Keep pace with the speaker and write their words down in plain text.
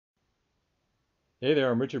Hey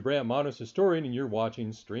there, I'm Richard Brandt, Modernist Historian, and you're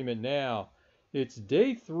watching Stream It Now. It's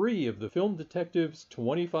day 3 of the Film Detective's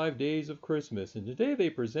 25 Days of Christmas, and today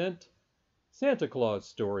they present Santa Claus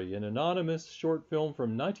Story, an anonymous short film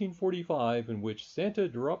from 1945 in which Santa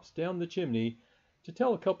drops down the chimney to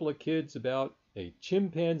tell a couple of kids about a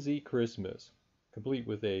chimpanzee Christmas, complete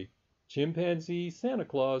with a chimpanzee Santa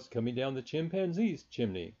Claus coming down the chimpanzee's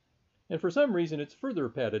chimney. And for some reason it's further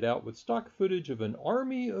padded out with stock footage of an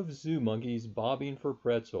army of zoo monkeys bobbing for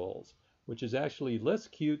pretzels, which is actually less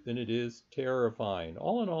cute than it is terrifying.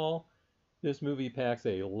 All in all, this movie packs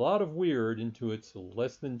a lot of weird into its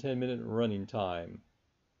less than 10-minute running time.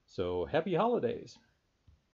 So happy holidays!